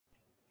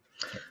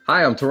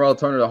Hi, I'm Terrell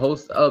Turner, the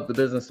host of the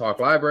Business Talk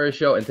Library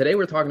Show, and today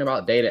we're talking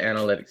about data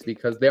analytics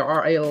because there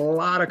are a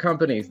lot of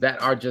companies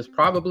that are just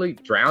probably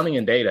drowning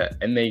in data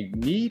and they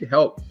need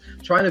help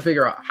trying to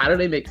figure out how do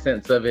they make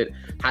sense of it?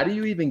 How do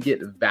you even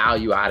get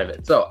value out of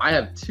it? So I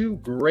have two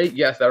great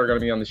guests that are going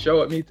to be on the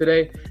show with me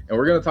today, and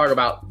we're going to talk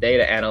about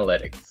data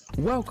analytics.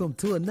 Welcome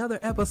to another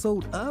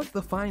episode of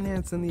the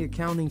Finance and the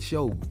Accounting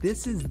Show.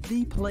 This is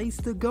the place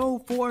to go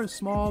for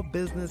small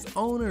business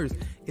owners.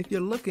 If you're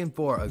looking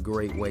for a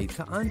great way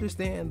to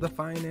understand the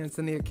finance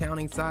and the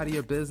accounting side of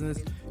your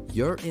business,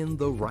 you're in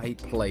the right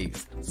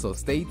place. So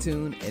stay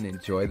tuned and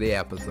enjoy the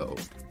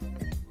episode.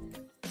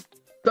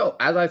 So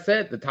as I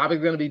said, the topic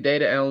is going to be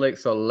data analytics.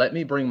 So let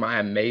me bring my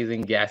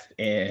amazing guest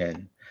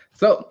in.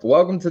 So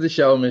welcome to the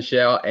show,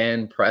 Michelle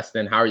and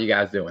Preston. How are you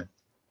guys doing?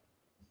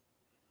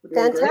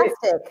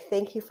 Fantastic.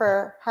 Thank you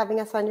for having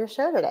us on your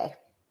show today.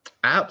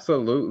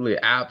 Absolutely.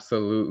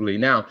 Absolutely.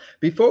 Now,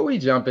 before we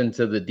jump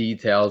into the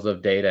details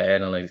of data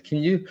analytics, can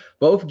you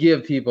both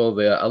give people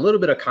a little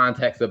bit of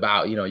context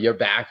about, your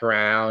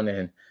background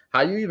and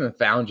how you even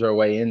found your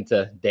way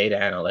into data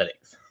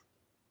analytics?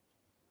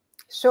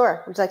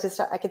 Sure. Would you like to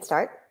start? I could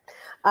start.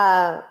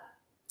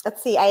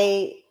 Let's see.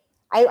 I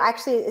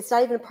actually, it's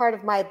not even part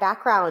of my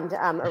background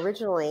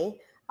originally.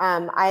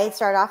 I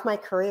started off my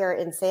career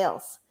in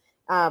sales.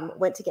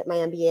 Went to get my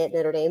MBA at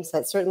Notre Dame, so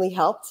that certainly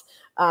helped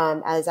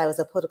as I was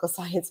a political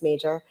science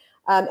major.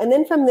 And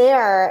then from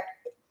there,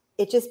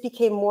 it just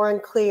became more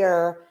and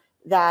clear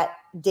that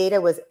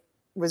data was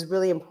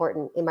really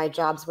important in my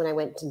jobs when I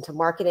went into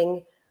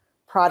marketing,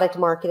 product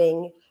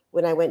marketing,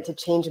 when I went to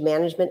change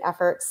management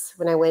efforts,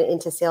 when I went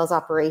into sales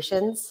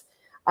operations,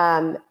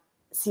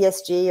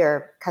 CSG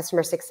or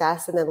customer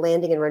success, and then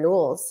landing and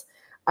renewals,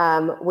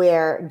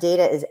 where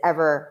data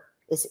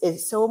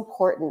is so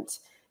important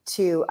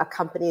to a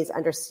company's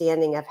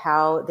understanding of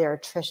how their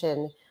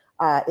attrition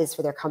is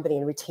for their company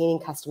and retaining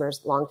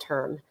customers long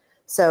term.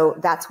 So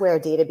that's where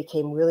data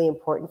became really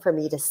important for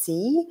me to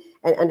see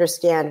and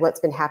understand what's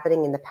been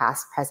happening in the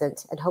past,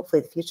 present, and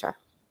hopefully the future.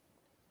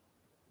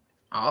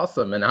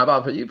 Awesome. And how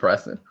about for you,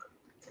 Preston?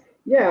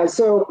 Yeah,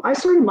 so I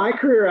started my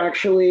career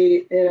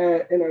actually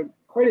in a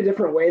quite a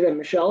different way than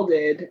Michelle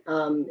did,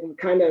 and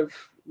kind of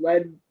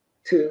led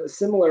to a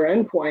similar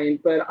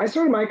endpoint. But I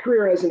started my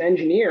career as an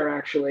engineer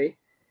actually.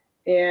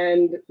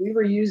 And we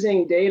were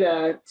using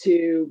data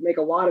to make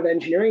a lot of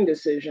engineering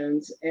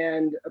decisions.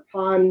 And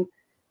upon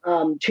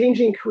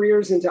changing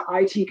careers into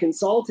IT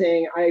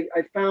consulting, I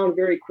found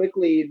very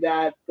quickly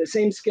that the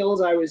same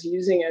skills I was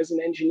using as an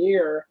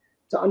engineer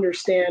to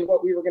understand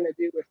what we were going to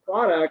do with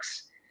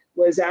products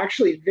was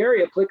actually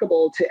very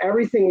applicable to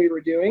everything we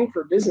were doing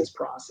for business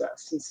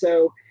process. And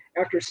so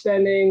after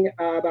spending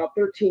about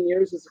 13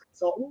 years as a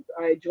consultant,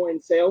 I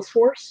joined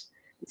Salesforce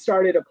and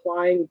started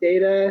applying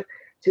data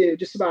to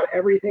just about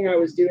everything I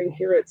was doing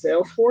here at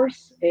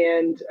Salesforce.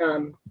 And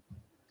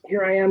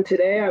here I am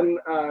today. I'm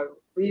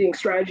leading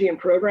strategy and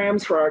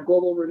programs for our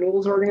global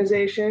renewals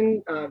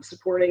organization,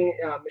 supporting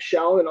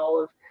Michelle and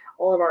all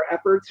of our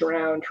efforts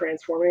around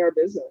transforming our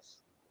business.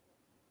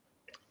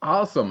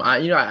 Awesome.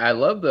 I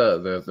love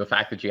the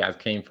fact that you guys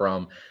came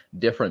from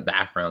different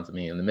backgrounds. I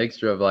mean, the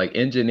mixture of like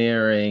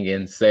engineering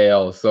and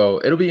sales. So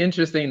it'll be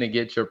interesting to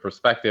get your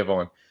perspective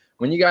on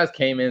when you guys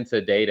came into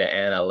data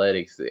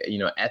analytics,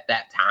 at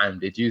that time,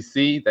 did you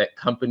see that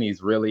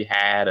companies really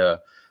had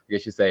a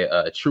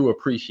true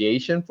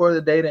appreciation for the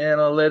data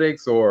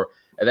analytics, or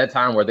at that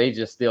time, were they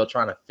just still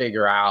trying to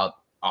figure out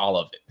all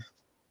of it?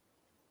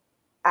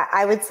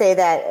 I would say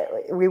that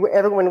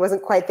everyone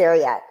wasn't quite there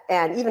yet.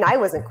 And even I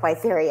wasn't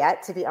quite there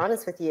yet, to be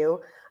honest with you.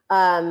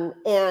 And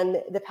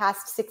the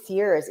past 6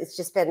 years, it's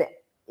just been,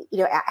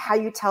 how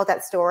you tell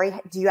that story.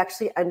 Do you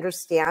actually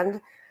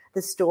understand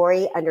the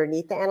story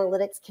underneath the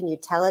analytics? Can you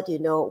tell it? Do you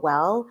know it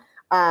well?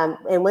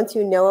 And once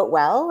you know it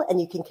well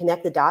and you can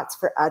connect the dots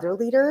for other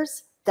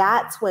leaders,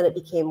 that's when it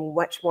became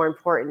much more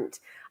important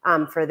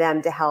for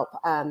them to help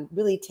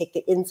really take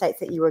the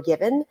insights that you were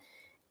given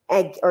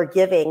or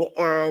giving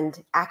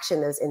and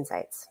action those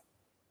insights.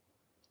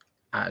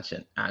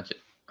 Action.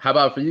 How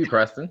about for you,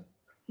 Preston?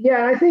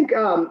 Yeah, I think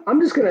I'm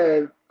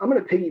gonna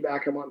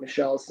piggyback on what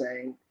Michelle's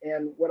saying,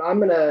 and what I'm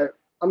gonna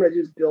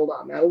just build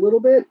on that a little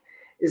bit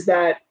is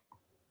that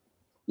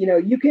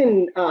you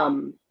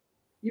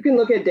can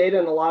look at data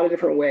in a lot of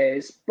different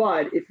ways,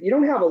 but if you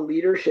don't have a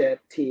leadership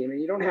team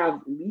and you don't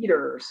have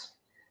leaders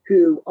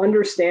who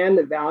understand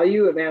the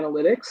value of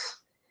analytics,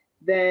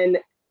 then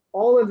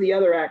all of the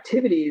other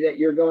activity that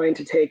you're going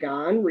to take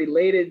on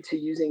related to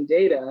using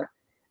data,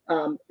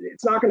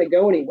 it's not going to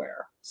go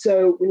anywhere.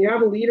 So when you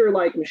have a leader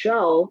like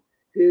Michelle,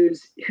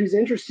 who's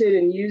interested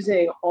in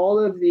using all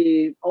of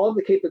the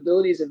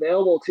capabilities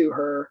available to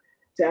her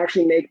to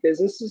actually make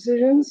business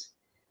decisions,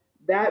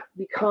 that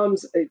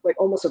becomes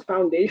almost a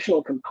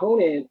foundational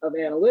component of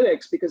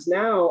analytics, because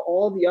now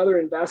all the other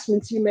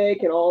investments you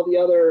make and all the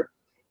other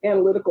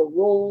analytical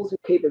roles and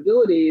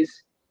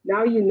capabilities,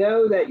 now you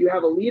know that you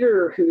have a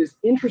leader who is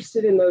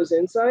interested in those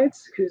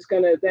insights, who's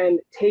going to then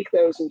take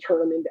those and turn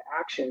them into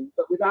action.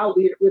 But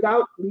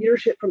without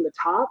leadership from the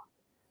top,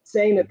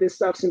 saying that this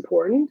stuff's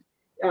important,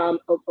 a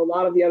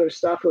lot of the other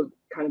stuff would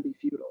kind of be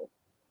futile.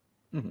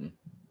 Mm-hmm.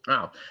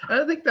 Wow.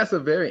 I think that's a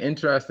very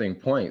interesting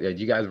point that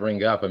you guys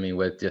bring up. I mean,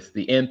 with just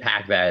the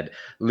impact that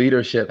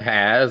leadership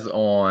has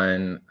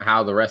on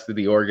how the rest of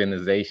the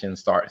organization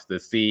starts to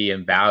see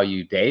and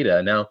value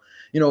data. Now,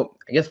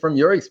 I guess from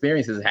your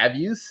experiences, have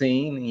you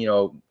seen,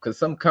 because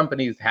some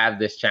companies have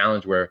this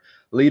challenge where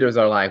leaders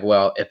are like,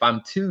 well, if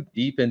I'm too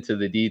deep into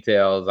the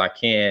details, I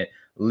can't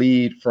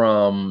lead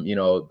from,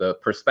 the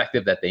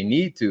perspective that they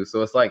need to.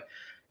 So it's like,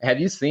 have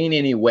you seen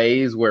any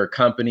ways where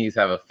companies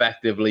have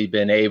effectively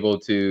been able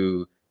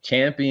to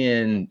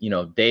champion,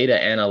 data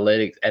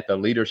analytics at the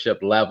leadership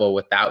level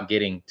without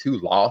getting too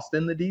lost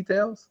in the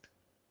details?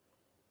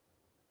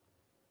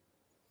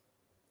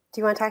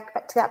 Do you want to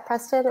talk to that,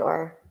 Preston,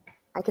 or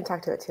I can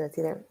talk to it too? It's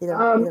either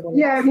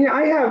yeah, I mean,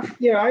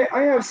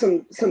 I have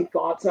some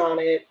thoughts on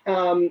it.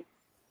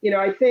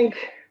 I think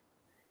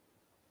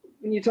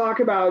when you talk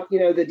about,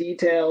 the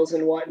details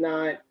and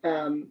whatnot,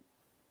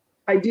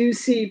 I do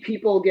see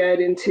people get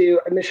into,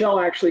 Michelle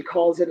actually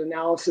calls it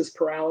analysis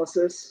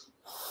paralysis,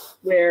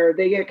 where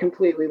they get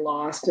completely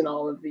lost in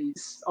all of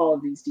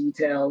these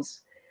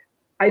details.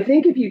 I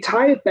think if you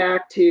tie it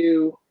back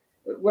to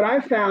what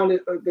I've found,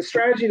 the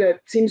strategy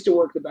that seems to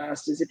work the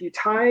best is if you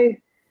tie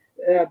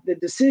the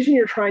decision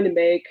you're trying to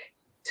make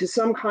to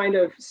some kind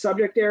of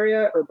subject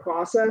area or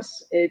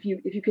process, if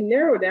you can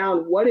narrow down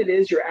what it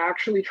is you're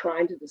actually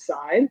trying to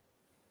decide,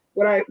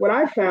 what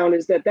I've found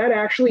is that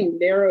actually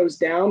narrows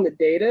down the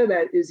data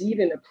that is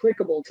even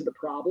applicable to the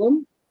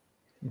problem.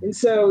 And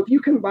so if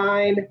you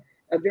combine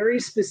a very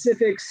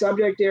specific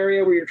subject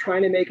area where you're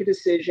trying to make a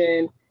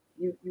decision,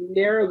 you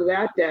narrow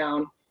that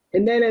down,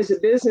 and then as a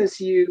business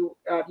you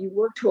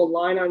work to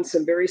align on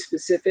some very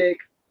specific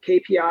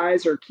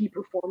KPIs or key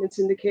performance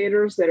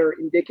indicators that are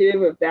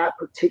indicative of that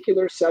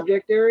particular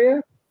subject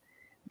area.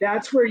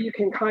 That's where you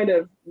can kind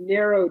of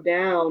narrow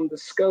down the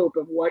scope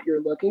of what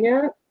you're looking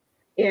at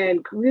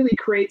and really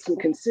create some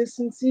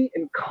consistency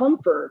and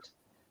comfort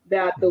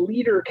that the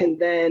leader can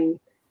then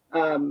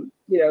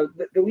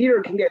the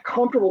leader can get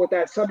comfortable with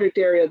that subject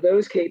area,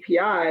 those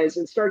KPIs,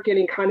 and start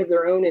getting kind of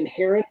their own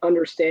inherent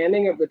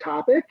understanding of the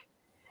topic.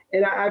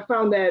 And I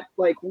found that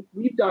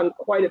we've done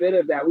quite a bit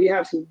of that. We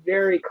have some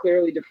very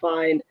clearly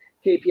defined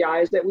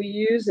KPIs that we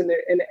use, and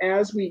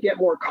as we get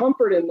more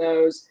comfort in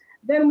those,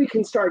 then we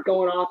can start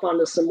going off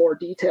onto some more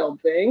detailed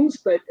things.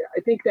 But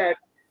I think that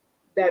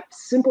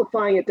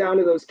simplifying it down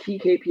to those key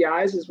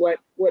KPIs is what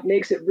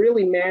makes it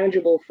really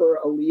manageable for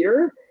a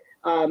leader.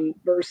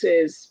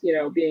 Versus,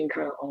 being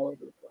kind of all over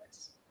the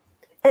place.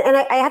 And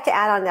I have to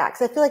add on that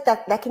because I feel like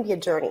that can be a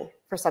journey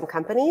for some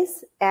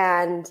companies.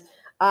 And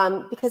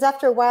because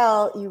after a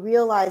while, you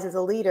realize as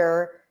a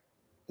leader,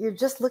 you're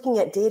just looking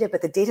at data,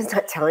 but the data's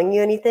not telling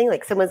you anything.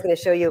 Like someone's going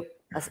to show you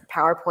a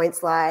PowerPoint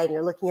slide and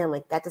you're looking at them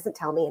like, that doesn't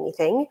tell me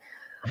anything.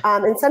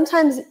 And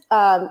sometimes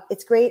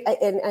it's great.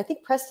 And I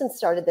think Preston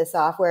started this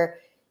off where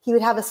he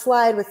would have a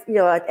slide with,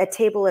 a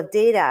table of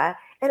data.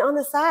 And on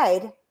the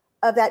side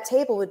of that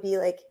table would be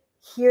like,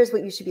 here's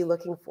what you should be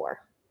looking for,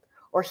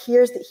 or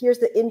here's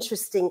the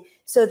interesting.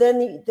 So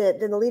then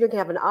the leader can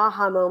have an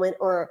aha moment,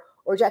 or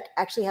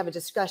actually have a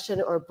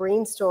discussion or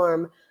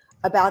brainstorm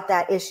about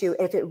that issue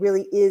if it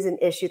really is an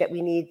issue that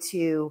we need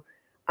to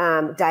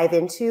dive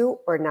into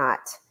or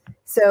not.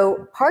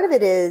 So part of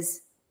it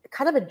is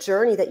kind of a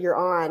journey that you're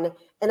on,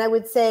 and I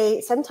would say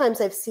sometimes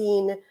I've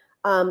seen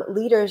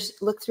leaders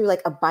look through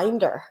like a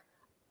binder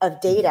of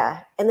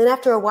data, and then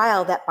after a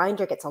while that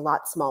binder gets a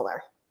lot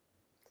smaller.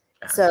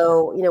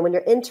 So, when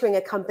you're entering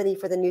a company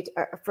for the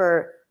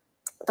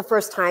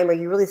first time, or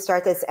you really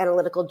start this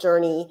analytical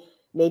journey,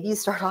 maybe you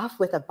start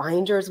off with a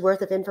binder's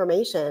worth of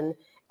information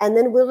and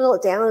then whittle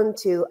it down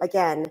to,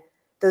 again,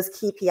 those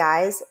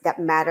KPIs that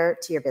matter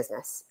to your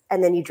business.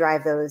 And then you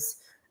drive those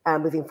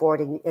moving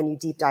forward and you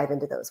deep dive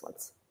into those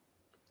ones.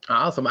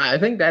 Awesome. I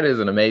think that is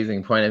an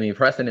amazing point. I mean,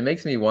 Preston, it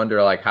makes me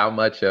wonder like how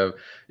much of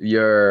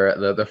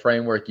the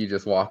framework you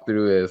just walked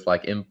through is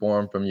like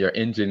informed from your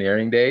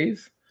engineering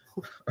days.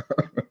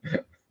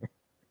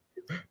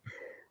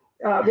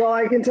 Well,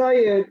 I can tell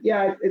you,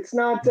 yeah, it's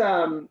not.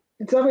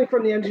 It's definitely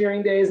from the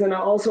engineering days, and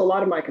also a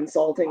lot of my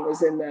consulting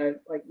was in the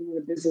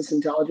business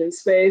intelligence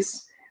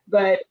space.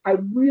 But I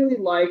really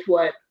liked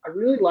what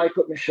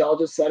Michelle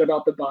just said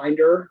about the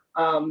binder.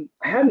 I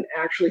hadn't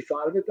actually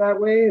thought of it that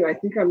way, and I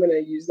think I'm going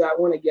to use that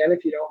one again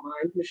if you don't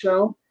mind,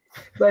 Michelle.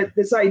 But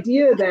this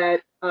idea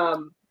that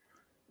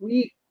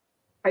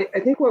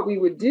I think what we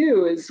would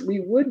do is we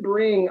would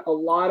bring a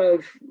lot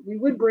of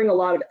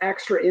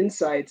extra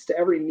insights to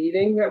every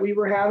meeting that we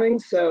were having.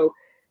 So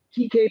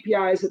key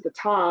KPIs at the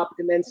top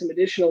and then some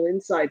additional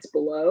insights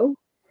below.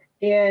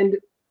 And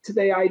to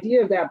the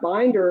idea of that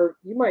binder,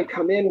 you might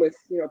come in with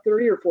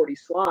 30 or 40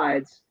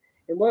 slides.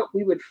 And what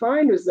we would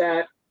find was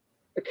that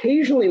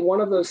occasionally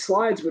one of those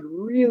slides would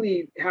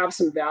really have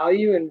some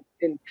value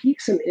and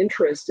pique some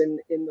interest in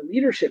the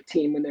leadership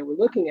team when they were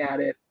looking at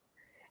it.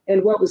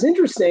 And what was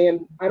interesting,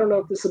 and I don't know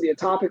if this will be a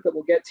topic that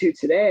we'll get to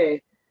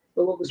today,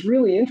 But what was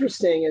really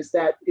interesting is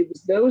that it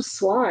was those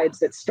slides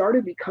that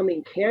started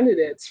becoming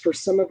candidates for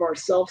some of our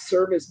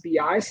self-service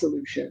BI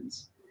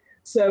solutions.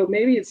 So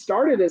maybe it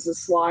started as a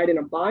slide in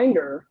a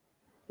binder,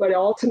 but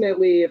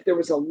ultimately, if there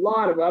was a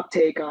lot of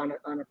uptake on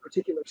a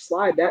particular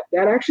slide, that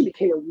actually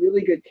became a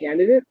really good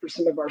candidate for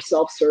some of our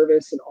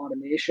self-service and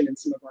automation and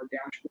some of our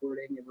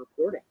dashboarding and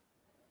reporting.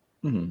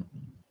 Mm-hmm.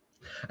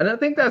 And I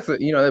think that's,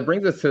 that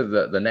brings us to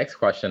the next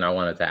question I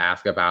wanted to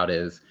ask about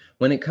is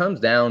when it comes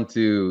down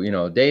to,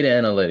 data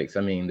analytics.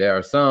 I mean, there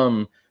are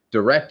some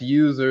direct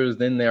users,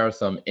 then there are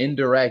some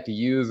indirect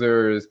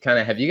users. Kind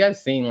of, have you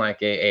guys seen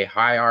like a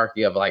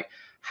hierarchy of like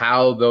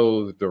how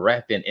those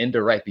direct and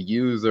indirect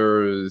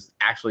users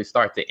actually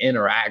start to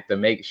interact to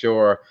make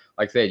sure,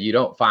 like I said, you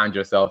don't find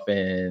yourself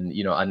in,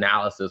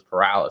 analysis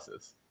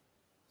paralysis?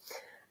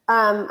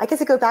 I guess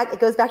it goes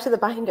back to the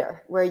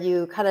binder where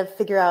you kind of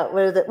figure out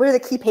what are the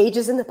key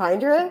pages in the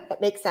binder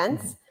that make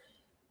sense. Mm-hmm.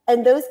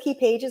 And those key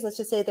pages, let's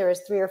just say there is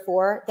 3 or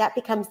 4, that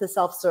becomes the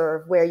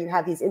self-serve where you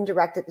have these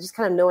indirect, just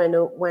kind of want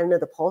to know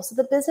the pulse of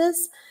the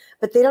business,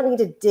 but they don't need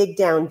to dig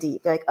down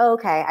deep. They're like, oh,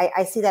 okay,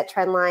 I see that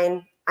trend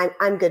line.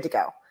 I'm good to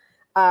go.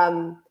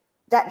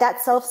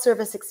 That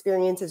self-service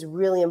experience is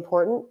really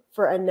important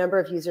for a number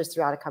of users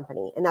throughout a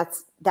company. And I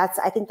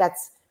think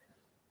that's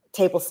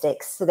table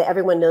stakes so that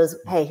everyone knows,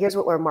 hey, here's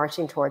what we're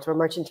marching towards. We're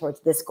marching towards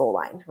this goal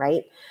line,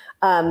 right?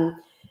 And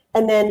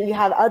then you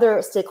have other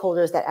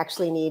stakeholders that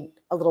actually need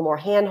a little more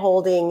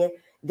hand-holding.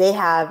 They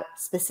have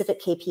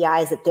specific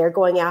KPIs that they're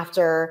going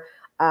after,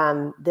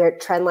 their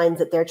trend lines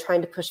that they're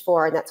trying to push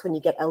for, and that's when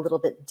you get a little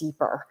bit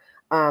deeper.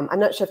 I'm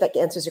not sure if that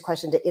answers your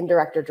question to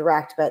indirect or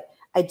direct, but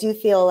I do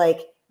feel like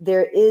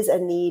there is a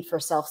need for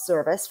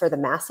self-service for the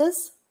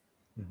masses.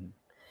 Mm-hmm.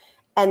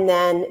 And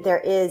then there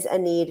is a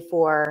need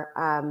for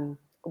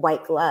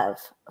white glove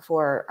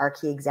for our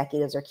key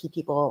executives or key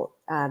people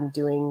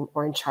doing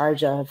or in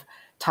charge of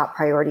top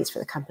priorities for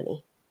the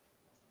company.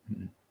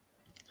 Mm-hmm.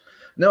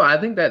 No, I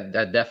think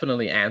that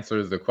definitely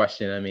answers the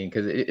question. I mean,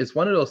 because it's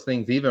one of those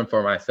things, even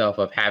for myself,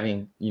 of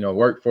having,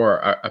 worked for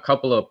a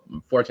couple of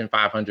Fortune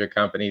 500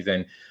 companies.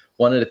 And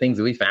one of the things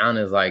that we found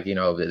is like,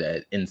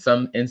 that in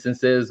some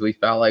instances, we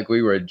felt like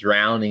we were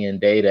drowning in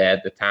data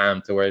at the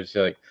time to where it's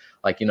like,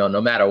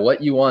 no matter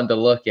what you wanted to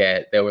look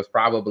at, there was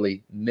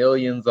probably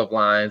millions of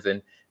lines.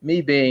 And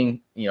me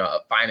being, a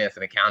finance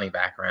and accounting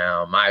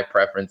background, my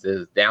preference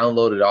is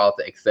download it all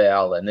to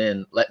Excel and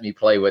then let me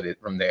play with it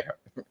from there.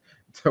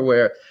 To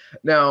where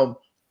now,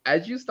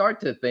 as you start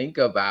to think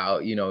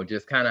about,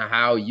 just kind of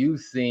how you've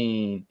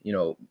seen,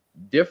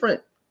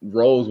 different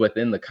roles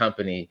within the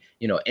company,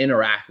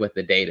 interact with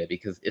the data,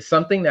 because it's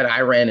something that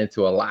I ran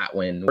into a lot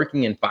when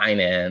working in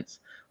finance.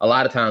 A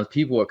lot of times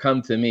people would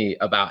come to me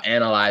about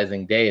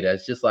analyzing data.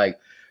 It's just like,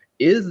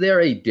 is there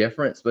a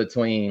difference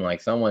between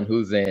like someone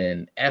who's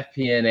in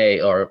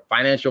FP&A or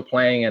financial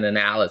planning and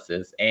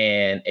analysis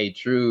and a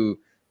true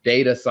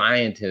data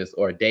scientist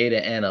or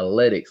data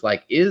analytics?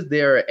 Like, is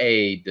there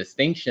a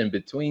distinction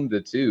between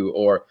the two,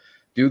 or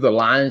do the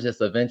lines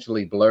just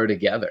eventually blur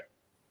together?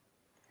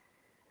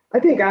 I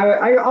think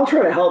I'll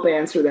try to help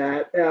answer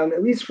that,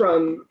 at least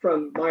from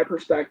my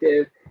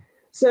perspective.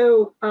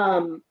 So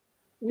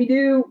we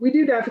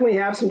do definitely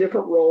have some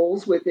different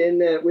roles within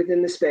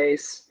the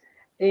space,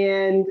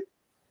 and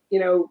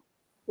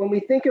when we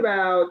think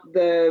about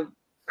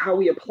how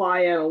we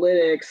apply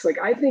analytics, like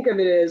I think of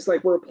it as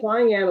like we're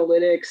applying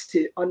analytics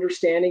to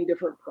understanding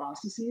different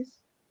processes.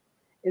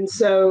 And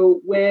so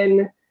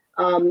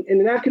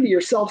and that could be your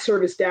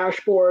self-service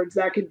dashboards,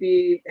 that could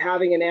be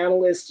having an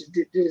analyst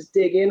to just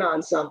dig in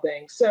on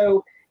something.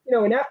 So,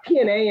 an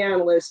FP&A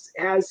analyst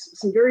has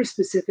some very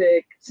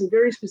specific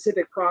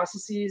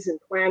processes and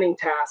planning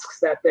tasks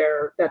that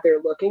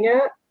they're looking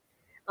at.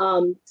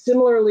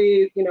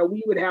 Similarly,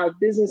 we would have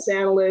business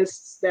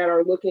analysts that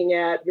are looking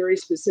at very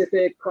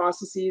specific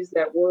processes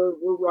that we're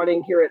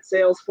running here at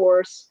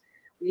Salesforce.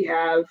 We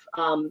have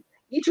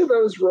each of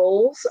those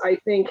roles, I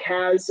think,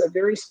 has a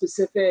very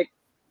specific,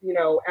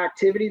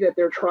 activity that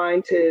they're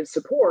trying to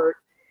support.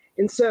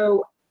 And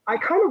so I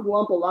kind of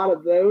lump a lot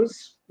of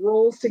those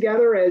roles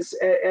together as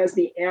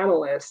the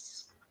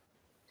analysts.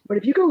 But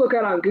if you go look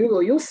out on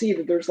Google, you'll see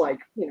that there's like,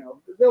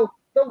 they'll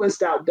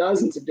list out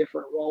dozens of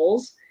different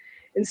roles.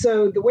 And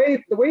so the way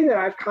that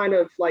I've kind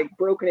of like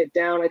broken it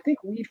down, I think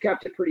we've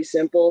kept it pretty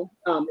simple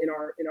in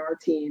our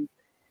team.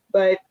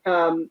 But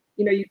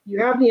you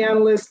have the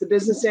analyst, the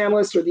business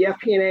analyst, or the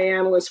FP&A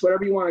analyst,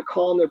 whatever you want to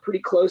call them. They're pretty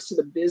close to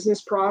the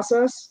business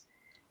process.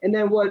 And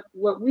then what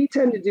we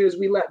tend to do is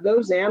we let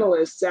those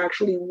analysts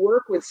actually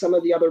work with some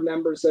of the other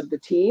members of the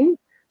team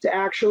to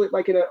actually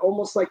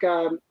almost like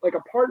a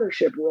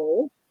partnership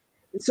role.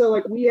 And so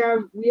like we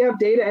have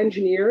data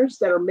engineers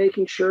that are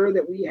making sure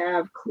that we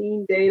have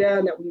clean data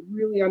and that we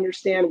really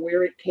understand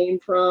where it came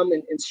from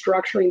and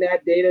structuring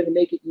that data to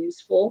make it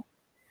useful.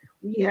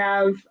 We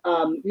have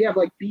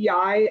like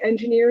BI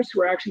engineers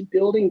who are actually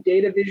building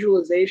data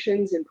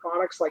visualizations in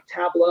products like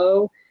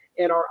Tableau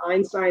and our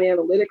Einstein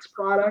Analytics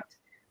product.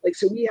 Like,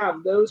 so we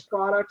have those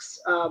products,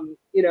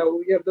 we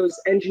have those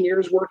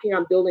engineers working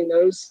on building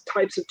those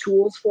types of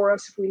tools for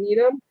us if we need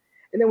them.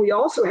 And then we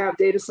also have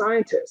data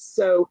scientists.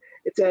 So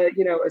it's a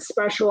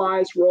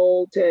specialized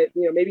role to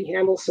maybe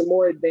handle some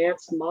more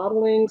advanced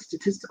modeling,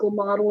 statistical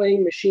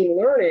modeling, machine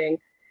learning.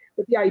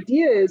 But the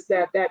idea is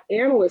that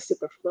analyst at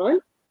the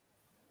front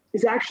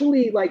is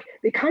actually like,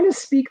 they kind of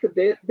speak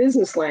the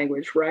business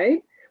language,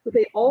 right? But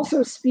they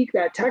also speak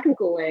that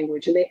technical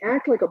language, and they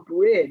act like a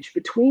bridge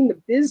between the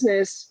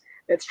business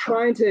that's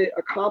trying to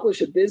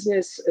accomplish a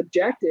business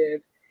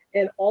objective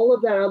and all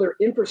of that other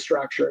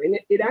infrastructure. And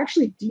it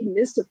actually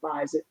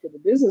demystifies it for the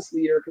business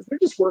leader, because they're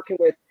just working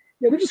with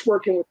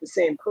the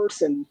same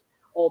person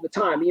all the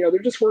time. They're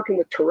just working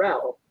with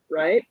Terrell,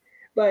 right?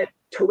 But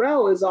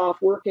Terrell is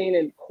off working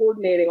and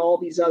coordinating all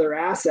these other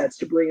assets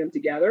to bring them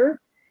together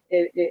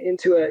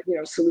into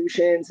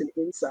solutions and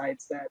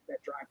insights that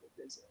drive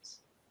the business.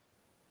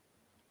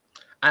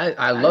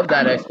 I love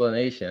that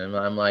explanation.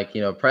 I'm like,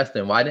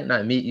 Preston, why didn't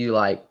I meet you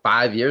like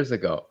 5 years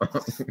ago?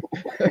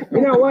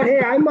 You know what? Hey,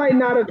 I might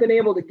not have been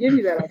able to give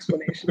you that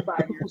explanation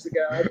 5 years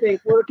ago. I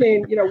think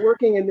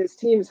working in this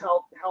team has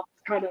helped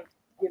kind of,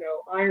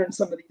 iron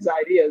some of these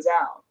ideas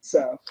out.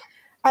 So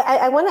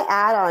I want to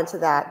add on to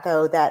that,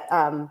 though, that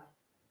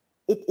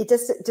it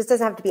just doesn't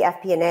have to be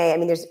FP&A. I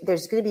mean,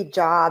 there's going to be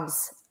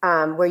jobs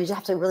where you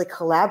have to really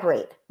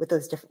collaborate with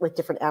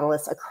different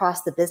analysts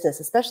across the business,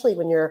 especially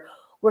when you're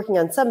working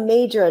on some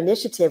major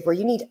initiative where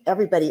you need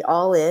everybody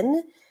all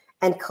in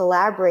and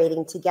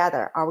collaborating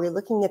together. Are we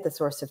looking at the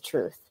source of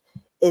truth?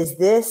 Is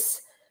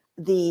this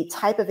the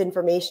type of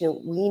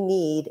information we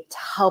need to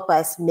help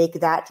us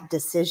make that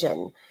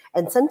decision?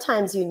 And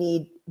sometimes you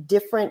need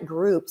different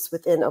groups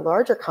within a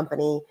larger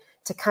company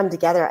to come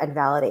together and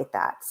validate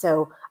that.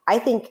 So I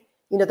think,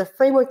 the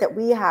framework that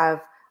we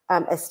have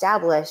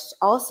established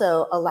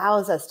also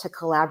allows us to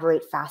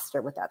collaborate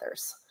faster with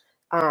others.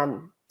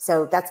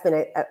 So that's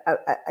been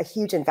a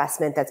huge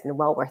investment that's been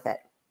well worth it.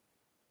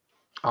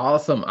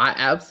 Awesome. I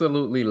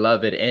absolutely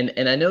love it.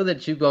 And I know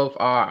that you both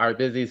are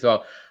busy,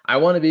 so I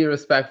want to be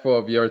respectful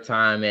of your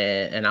time.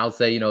 And I'll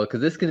say,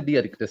 because this could be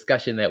a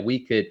discussion that we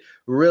could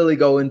really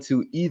go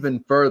into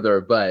even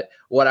further. But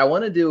what I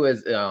want to do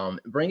is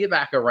bring it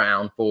back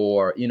around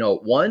for,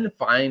 one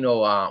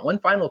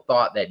final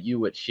thought that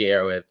you would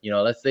share with,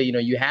 let's say,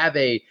 you have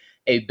a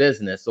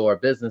business or a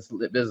business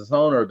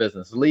owner or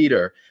business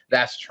leader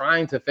that's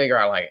trying to figure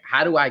out, like,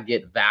 how do I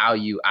get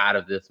value out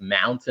of this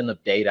mountain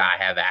of data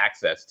I have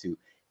access to?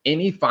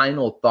 Any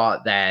final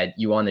thought that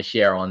you want to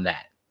share on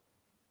that?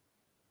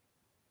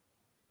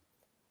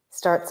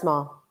 Start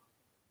small.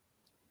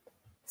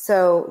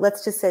 So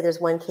let's just say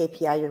there's one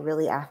KPI you're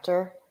really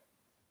after.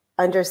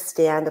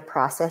 Understand the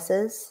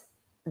processes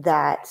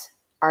that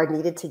are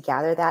needed to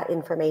gather that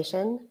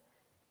information.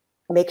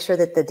 Make sure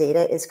that the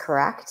data is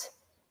correct,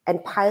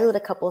 and pilot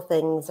a couple of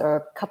things or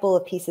a couple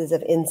of pieces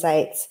of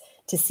insights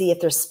to see if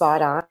they're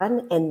spot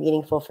on and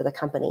meaningful for the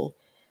company.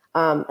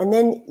 And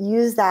then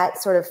use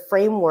that sort of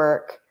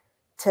framework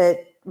to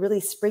really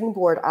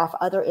springboard off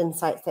other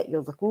insights that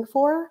you're looking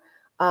for.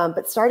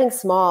 But starting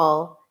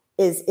small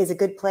is a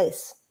good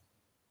place.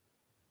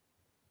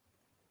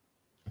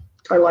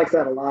 I like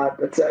that a lot.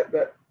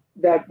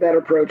 That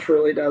approach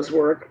really does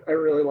work. I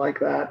really like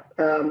that.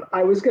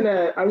 I was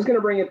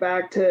gonna bring it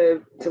back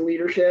to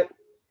leadership,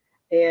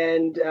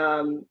 and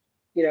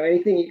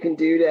anything you can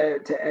do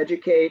to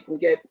educate and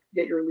get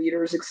your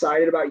leaders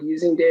excited about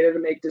using data to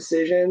make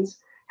decisions.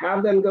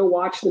 Have them go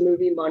watch the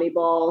movie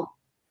Moneyball.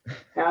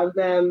 Have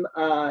them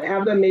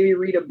maybe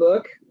read a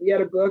book. We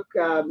had a book.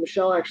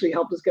 Michelle actually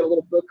helped us get a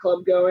little book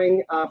club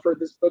going for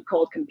this book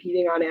called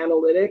Competing on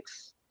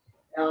Analytics.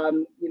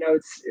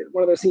 It's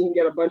one of those things you can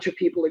get a bunch of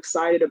people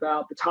excited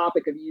about the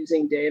topic of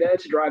using data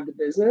to drive the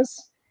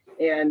business,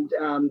 and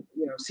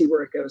see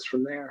where it goes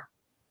from there.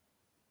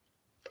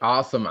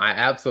 Awesome. I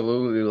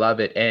absolutely love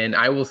it. And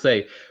I will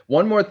say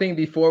one more thing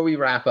before we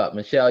wrap up.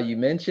 Michelle, you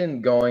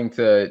mentioned going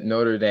to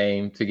Notre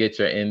Dame to get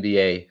your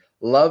MBA.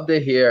 Love to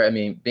hear,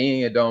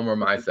 being a domer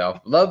myself,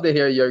 love to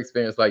hear your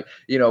experience. Like,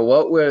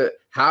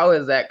 how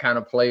has that kind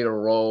of played a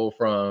role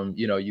from,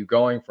 you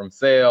going from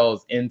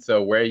sales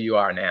into where you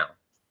are now?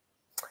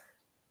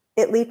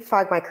 It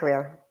leapfrogged my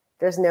career.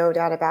 There's no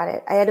doubt about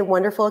it. I had a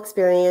wonderful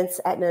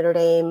experience at Notre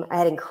Dame. I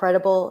had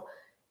incredible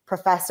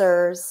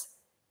professors,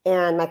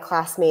 and my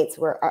classmates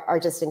are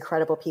just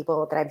incredible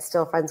people that I'm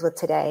still friends with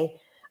today.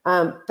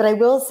 But I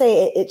will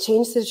say it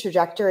changed the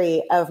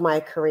trajectory of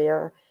my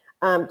career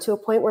to a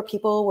point where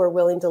people were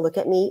willing to look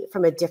at me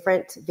from a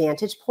different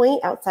vantage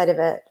point outside of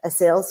a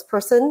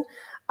salesperson.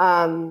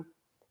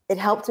 It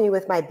helped me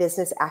with my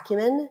business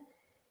acumen.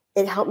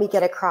 It helped me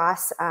get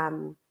across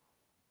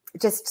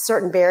just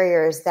certain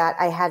barriers that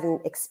I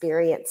hadn't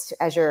experienced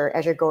as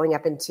you're going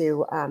up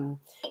into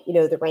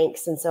the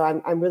ranks. And so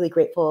I'm really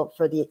grateful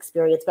for the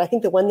experience. But I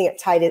think the one thing that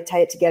tied it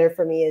together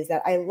for me is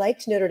that I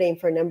liked Notre Dame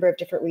for a number of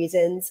different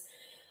reasons.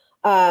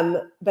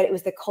 But it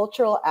was the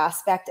cultural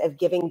aspect of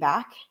giving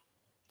back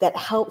that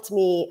helped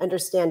me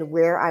understand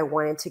where I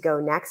wanted to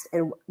go next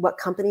and what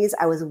companies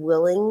I was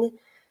willing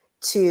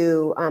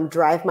to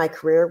drive my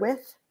career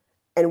with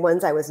and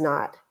ones I was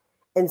not.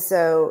 And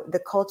so the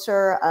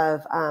culture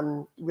of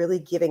really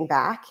giving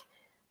back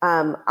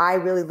I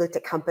really looked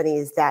at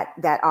companies that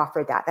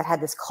offered that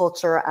had this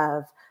culture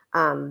of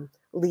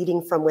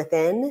leading from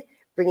within,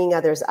 bringing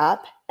others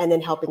up, and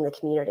then helping the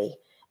community.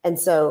 And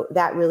so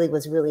that really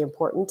was really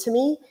important to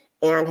me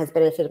and has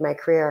benefited my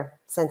career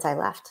since I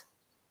left.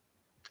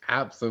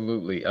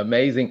 Absolutely.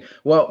 Amazing.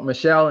 Well,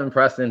 Michelle and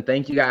Preston,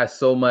 thank you guys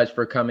so much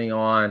for coming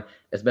on.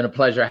 It's been a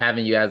pleasure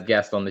having you as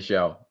guests on the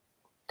show.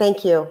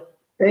 Thank you.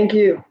 Thank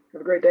you.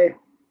 Have a great day.